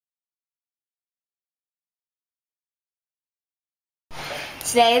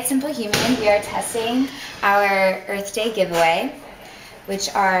Today at Simple Human, we are testing our Earth Day giveaway, which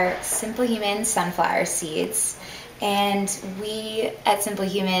are Simple Human sunflower seeds. And we at Simple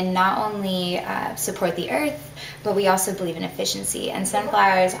Human not only support the earth, but we also believe in efficiency. And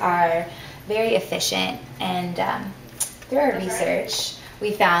sunflowers are very efficient, and through our research,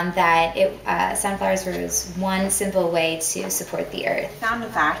 we found that sunflowers was one simple way to support the earth. We found,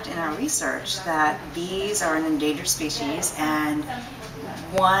 in fact, in our research that bees are an endangered species, and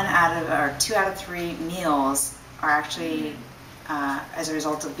 2 out of 3 meals are actually as a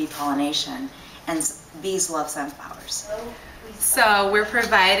result of bee pollination, and bees love sunflowers. So we're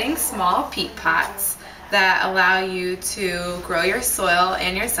providing small peat pots that allow you to grow your soil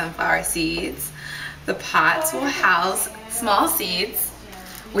and your sunflower seeds. The pots will house small seeds.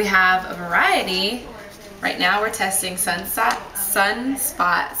 We have a variety. Right now we're testing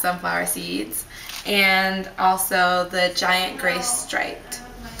sunspot sunflower seeds and also the giant gray striped.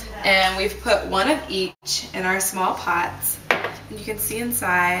 And we've put one of each in our small pots. And you can see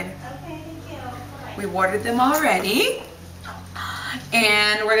inside, we watered them already.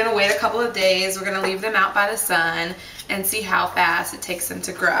 And we're gonna wait a couple of days. We're gonna leave them out by the sun and see how fast it takes them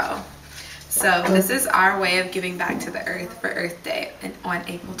to grow. So this is our way of giving back to the earth for Earth Day on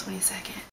April 22nd.